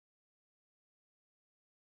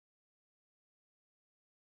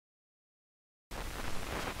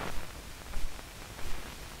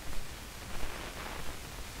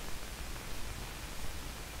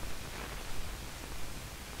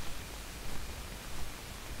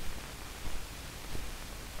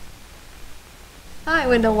Hi,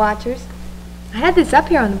 window watchers. I had this up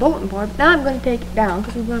here on the bulletin board, but now I'm going to take it down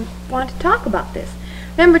because we want to talk about this.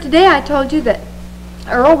 Remember, today I told you that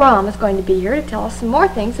Earl Rom is going to be here to tell us some more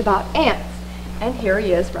things about ants. And here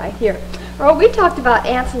he is right here. Earl, we talked about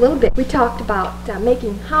ants a little bit. We talked about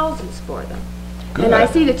making houses for them. Good. And I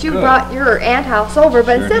see that you brought your ant house over,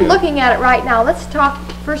 but instead of looking at it right now, let's talk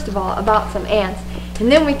first of all about some ants, and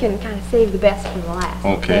then we can kind of save the best for the last.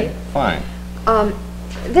 Okay, fine.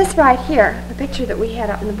 This right here, the picture that we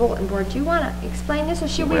had up on the bulletin board, do you want to explain this, or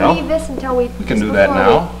should we leave this until we can do that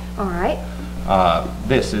now. All right.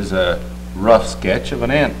 This is a rough sketch of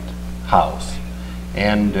an ant house.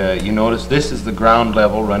 And you notice this is the ground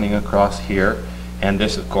level running across here, and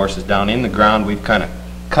this of course is down in the ground. We've kind of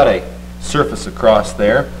cut a surface across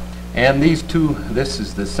there, and these two, this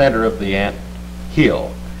is the center of the ant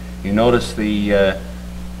hill. You notice the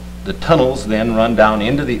tunnels then run down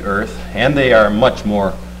into the earth, and they are much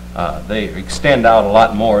more, they extend out a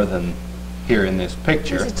lot more than here in this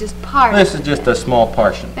picture. This is just part. This is just a small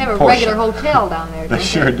portion. They have a regular hotel down there, don't they?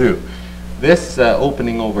 Sure do. This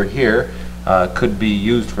opening over here could be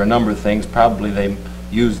used for a number of things. Probably they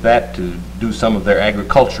use that to do some of their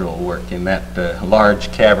agricultural work in that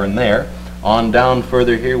large cavern there. On down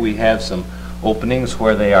further here we have some openings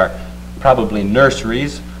where they are probably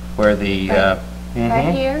nurseries, where the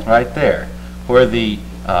right here? Right there, where the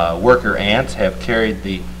worker ants have carried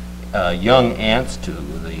the young ants to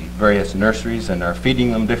the various nurseries and are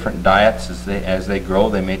feeding them different diets as they grow.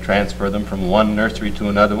 They may transfer them from one nursery to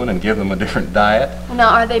another one and give them a different diet. Now,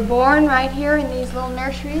 are they born right here in these little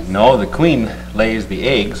nurseries? No, the queen lays the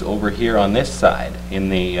eggs over here on this side in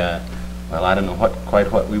the, well, I don't know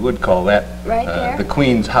quite what we would call that. Right there? The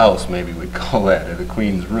queen's house, maybe we'd call that, or the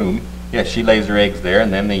queen's room. Yes, she lays her eggs there,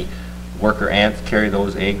 and then the worker ants carry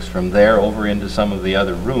those eggs from there over into some of the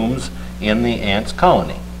other rooms in the ants'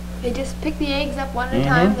 colony. They just pick the eggs up one at a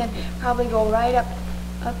time, then probably go right up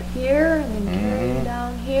here, and then carry them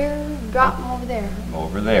down here, and drop them over there.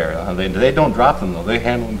 Over there. They don't drop them, though. They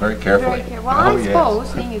handle them very carefully. Very careful. Well, I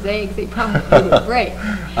suppose, seeing his eggs, they probably would break.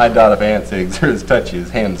 I doubt if ants' eggs are as touchy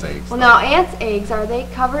as hens' eggs. Well, now, ants' eggs, are they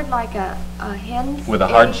covered like a hen's with a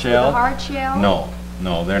hard shell? With a hard shell?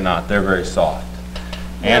 No, they're not. They're very soft.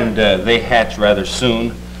 And they hatch rather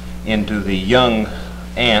soon into the young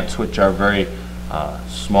ants, which are very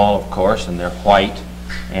small, of course, and they're white.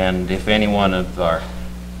 And if any one of our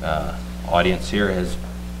audience here has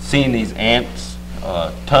seen these ants'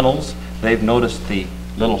 tunnels, they've noticed the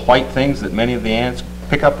little white things that many of the ants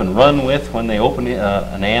pick up and run with when they open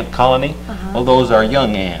an ant colony. Well, those are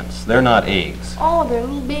young ants. They're not eggs. Oh, they're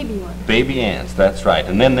little baby ones. Baby ants, that's right.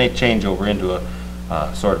 And then they change over into a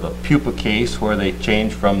sort of a pupa case where they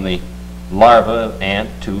change from the larva ant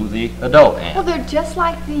to the adult ant. Well, they're just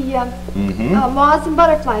like the moths and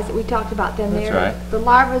butterflies that we talked about then. That's right. The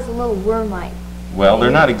larva is a little worm-like. Well, they're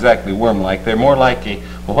not exactly worm-like. They're more like a,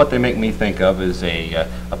 well, what they make me think of is a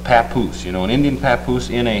papoose, you know, an Indian papoose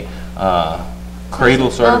in a cradle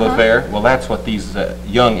sort of affair. Well, that's what these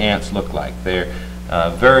young ants look like. They're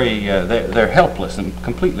they're helpless and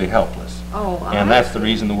completely helpless. Oh, and that's the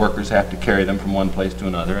reason the workers have to carry them from one place to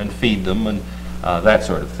another and feed them and that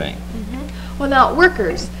sort of thing. Well, now,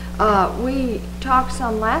 workers, we talked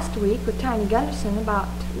some last week with Tiny Gunderson about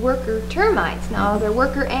worker termites. Now, are there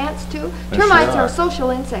worker ants too? Termites are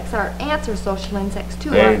social insects. Our ants are social insects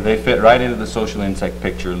too. They fit right into the social insect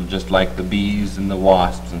picture, just like the bees and the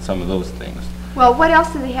wasps and some of those things. Well, what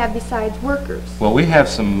else do they have besides workers? Well, we have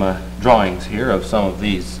some drawings here of some of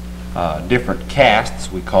these different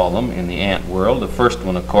castes, we call them, in the ant world. The first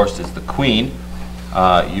one, of course, is the queen.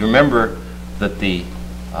 You remember that the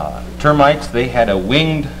termites, they had a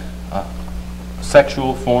winged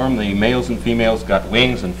sexual form. The males and females got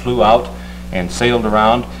wings and flew out and sailed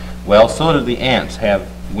around. Well, so did the ants have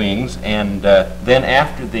wings, and then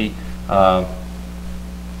after the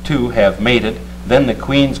two have mated, then the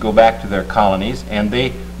queens go back to their colonies and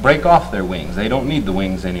they break off their wings. They don't need the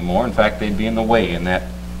wings anymore. In fact, they'd be in the way in that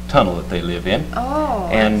tunnel that they live in. Oh.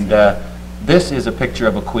 And this is a picture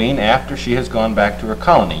of a queen after she has gone back to her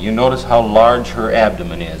colony. You notice how large her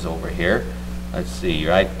abdomen is over here. Let's see,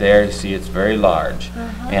 right there, you see it's very large.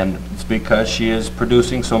 And it's because she is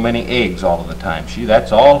producing so many eggs all of the time.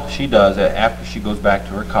 That's all she does after she goes back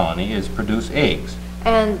to her colony is produce eggs.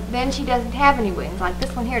 And then she doesn't have any wings, like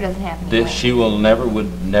this one here doesn't have any wings. She would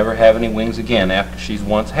never have any wings again after she's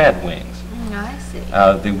once had wings. I see.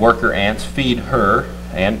 The worker ants feed her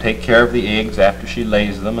and take care of the eggs after she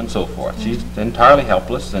lays them and so forth. She's entirely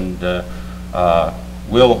helpless, and that's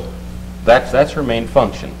her main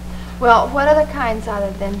function. Well, what other kinds are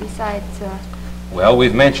there then besides Well,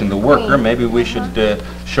 we've mentioned the worker. Queen. Maybe we should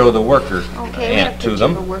show the worker Okay, we have ant a to picture of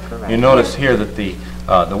them. a worker right You notice here. here that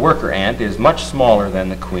the worker ant is much smaller than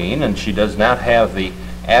the queen, and she does not have the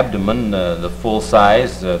abdomen, the full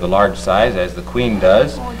size, the large size, as the queen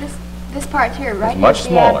does. Oh, this part here, right? Much here's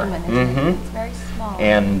smaller. The abdomen, isn't it? Mhm. It's very small.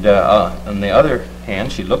 And on the other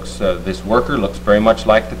hand, she looks, this worker looks very much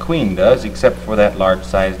like the queen does, except for that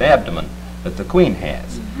large-sized abdomen that the queen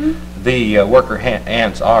has. The worker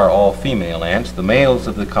ants are all female ants. The males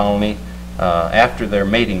of the colony, after their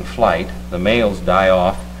mating flight, the males die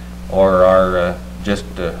off or are just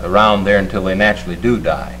around there until they naturally do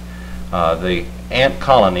die. The ant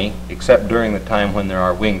colony, except during the time when there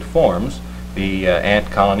are winged forms, the ant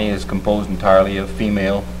colony is composed entirely of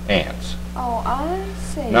female ants. Oh, I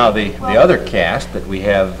see. Now, the Well, other caste that we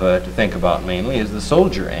have to think about mainly is the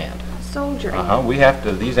soldier ant. soldier ant. We have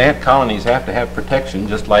to, these ant colonies have to have protection,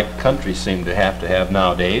 just like countries seem to have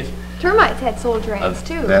nowadays. Termites had soldier ants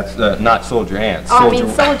too. That's not soldier ants. Oh, I mean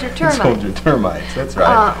soldier termites. Soldier termites, that's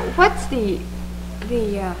right. What's the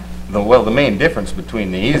Well, the main difference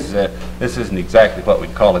between these, this isn't exactly what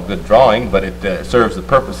we'd call a good drawing, but it serves the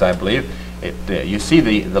purpose, I believe. You see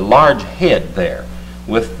the large head there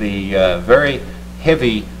with the very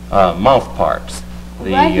heavy mouth parts.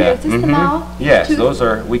 right here, is this the mouth? Yes, Tooth? those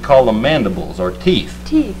are, we call them mandibles or teeth.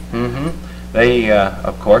 teeth? They,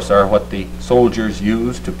 of course, are what the soldiers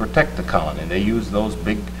use to protect the colony. They use those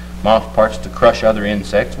big mouth parts to crush other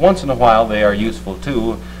insects. Once in a while they are useful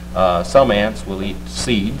too. Some ants will eat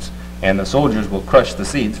seeds, and the soldiers will crush the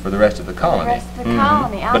seeds for the rest of the colony. rest of the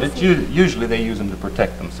colony, I But it's see. usually they use them to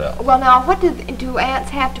protect themselves. Well, now, what do ants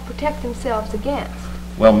have to protect themselves against?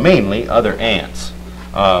 Well, mainly other ants.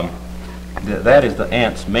 That is the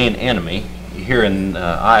ant's main enemy. Here in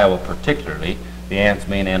Iowa particularly, the ant's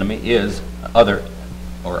main enemy is other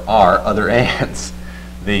ants,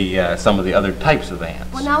 some of the other types of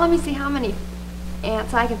ants. Well, now let me see how many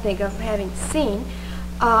ants I can think of having seen.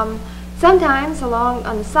 Sometimes along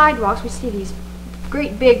on the sidewalks we see these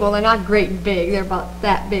great big, well, they're not great big, they're about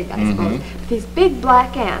that big, I suppose. But these big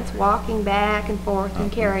black ants walking back and forth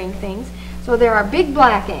and carrying things. So there are big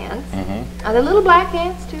black ants. Are there little black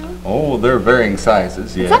ants too? Oh, they're varying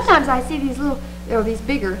sizes, yes. Sometimes I see these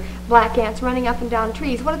bigger black ants running up and down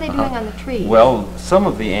trees. What are they doing on the trees? Well, some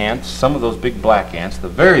of the ants, some of those big black ants, the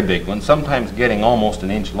very big ones, sometimes getting almost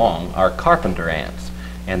an inch long, are carpenter ants.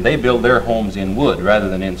 And they build their homes in wood rather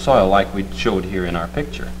than in soil like we showed here in our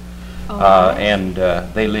picture. And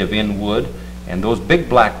they live in wood. And those big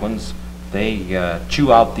black ones, they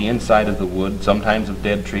chew out the inside of the wood, sometimes of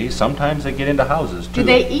dead trees. Sometimes they get into houses too. Do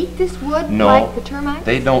they eat this wood No, like the termites?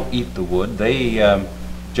 they don't eat the wood. They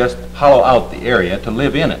just hollow out the area to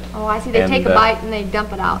live in it. Oh, I see. They take a bite and they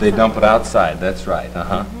dump it out. They dump it outside, that's right.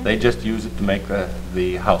 They just use it to make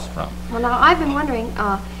the house from. Well, now, I've been wondering,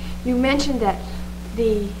 you mentioned that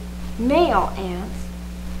the male ants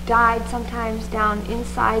died sometimes down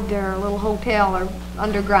inside their little hotel or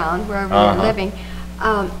underground, wherever they're living.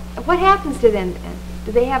 What happens to them then?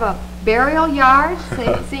 Do they have a burial yard,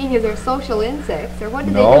 seeing as they're social insects, or what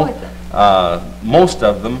do they do with them? Most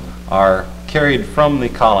of them are carried from the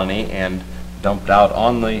colony and dumped out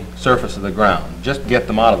on the surface of the ground. Just get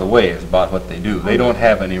them out of the way is about what they do. They don't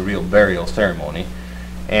have any real burial ceremony.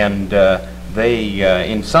 And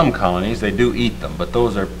in some colonies, they do eat them, but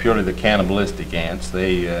those are purely the cannibalistic ants.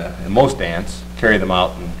 Most ants carry them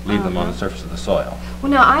out and leave them on the surface of the soil.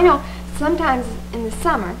 Well, now, I know sometimes in the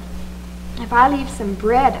summer, if I leave some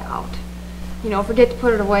bread out, forget to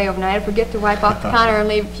put it away overnight, forget to wipe off the counter and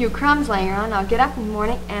leave a few crumbs laying around, I'll get up in the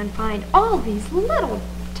morning and find all these little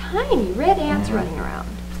tiny red ants running around.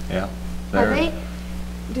 Yeah.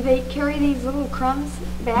 Do they carry these little crumbs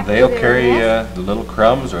back to They'll their carry nest? the little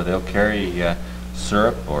crumbs, or they'll carry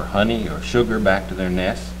syrup or honey or sugar back to their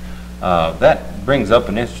nests. That brings up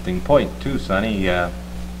an interesting point too, Sonny.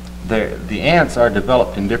 The ants are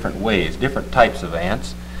developed in different ways, different types of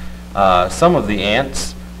ants. Some of the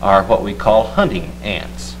ants are what we call hunting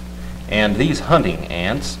ants. And these hunting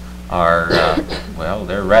ants are, well,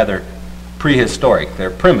 they're rather prehistoric. They're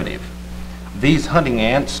primitive. These hunting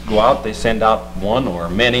ants go out, they send out one or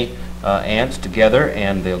many ants together,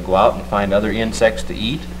 and they'll go out and find other insects to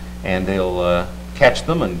eat, and they'll catch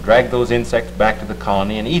them and drag those insects back to the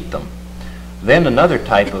colony and eat them. Then another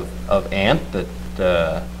type of ant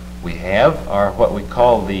that we have are what we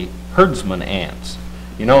call the herdsman ants.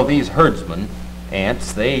 These herdsman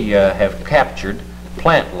ants, they have captured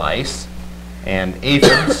plant lice and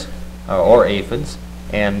aphids, or aphids,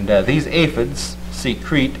 and these aphids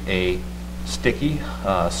secrete a sticky,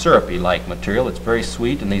 syrupy-like material. It's very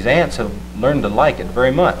sweet, and these ants have learned to like it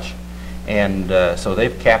very much. And so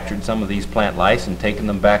they've captured some of these plant lice and taken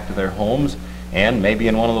them back to their homes, and maybe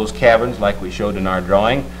in one of those caverns like we showed in our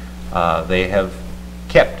drawing, they have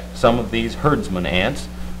kept some of these herdsman ants,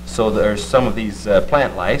 so there's some of these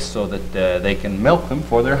plant lice, so that they can milk them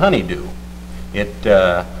for their honeydew. It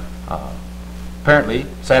apparently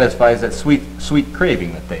satisfies that sweet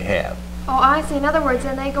craving that they have. Oh, I see. In other words,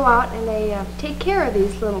 then they go out and they take care of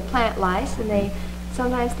these little plant lice, and they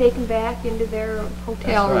sometimes take them back into their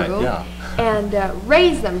hotel room and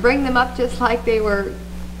raise them, bring them up just like they were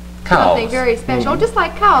something very special, just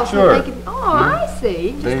like cows. Sure. So they can, I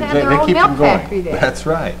see. Just have they their own keep milk them going. factory there. That's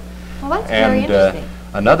right. Well, that's very interesting.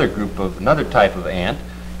 Another type of ant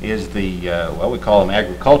is the well, we call them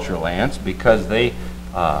agricultural ants, because they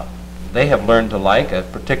have learned to like a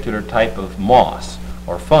particular type of moss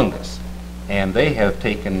or fungus, and they have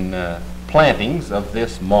taken plantings of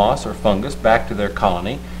this moss or fungus back to their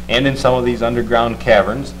colony, and in some of these underground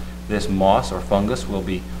caverns, this moss or fungus will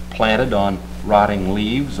be planted on rotting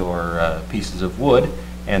leaves or pieces of wood,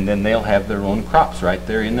 and then they'll have their own crops right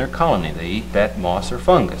there in their colony. They eat that moss or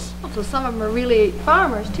fungus. Oh, so some of them are really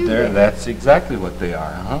farmers too. That's exactly what they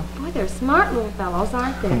are, Boy, they're smart little fellows,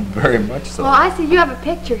 aren't they? Very much so. Well, I see you have a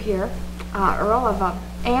picture here, Earl, of an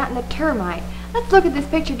ant and a termite. Let's look at this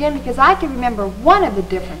picture again, because I can remember one of the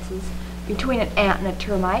differences between an ant and a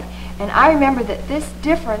termite, and I remember that this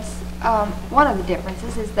difference, one of the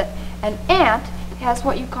differences is that an ant has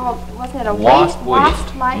what you call, wasn't it a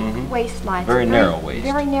wasp-like waistline? Very narrow waist.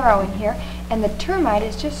 Very narrow in here, and the termite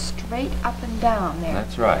is just straight up and down there.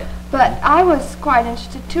 That's right. But I was quite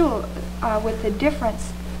interested too with the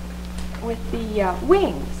difference with the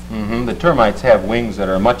wings. The termites have wings that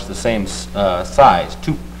are much the same size,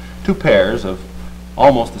 two pairs of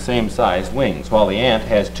almost the same size wings, while the ant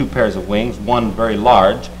has two pairs of wings, one very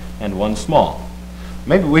large and one small.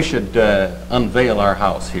 Maybe we should unveil our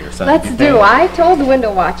house here, Sunny. Let's do. I told the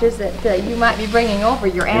window watchers that you might be bringing over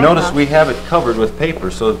your ant You notice house. we have it covered with paper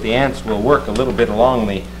so that the ants will work a little bit along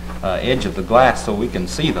the edge of the glass so we can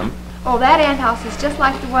see them. Oh, that ant house is just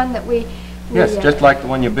like the one that we Yes, just like the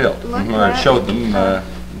one you built, or showed them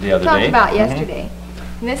the other day. Talked about yesterday.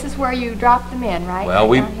 And this is where you drop them in, right? Well,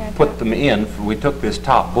 we put them in. We took this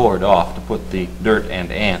top board off to put the dirt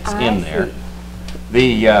and ants in there.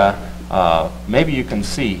 Maybe you can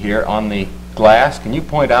see here on the glass. Can you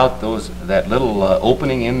point out that little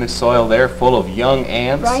opening in the soil there, full of young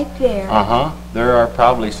ants? Right there. There are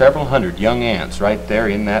probably several hundred young ants right there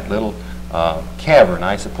in that little cavern,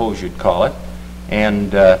 I suppose you'd call it.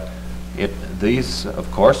 And these,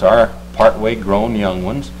 of course, are partway grown young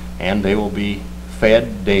ones, and they will be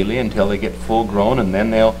fed daily until they get full grown, and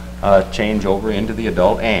then they'll change over into the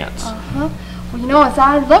adult ants. Well, you know, as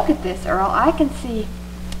I look at this, Earl, I can see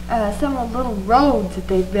some of the little roads that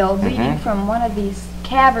they've built leading from one of these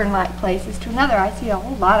cavern-like places to another. I see a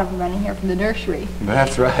whole lot of them running here from the nursery.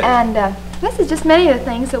 That's right. And this is just many of the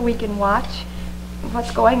things that we can watch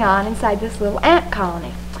what's going on inside this little ant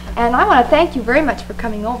colony. And I want to thank you very much for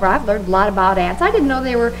coming over. I've learned a lot about ants. I didn't know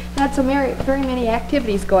they had so very many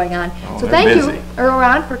activities going on. So thank you,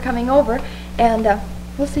 Earl, for coming over, and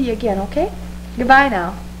we'll see you again, okay? Goodbye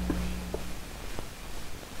now.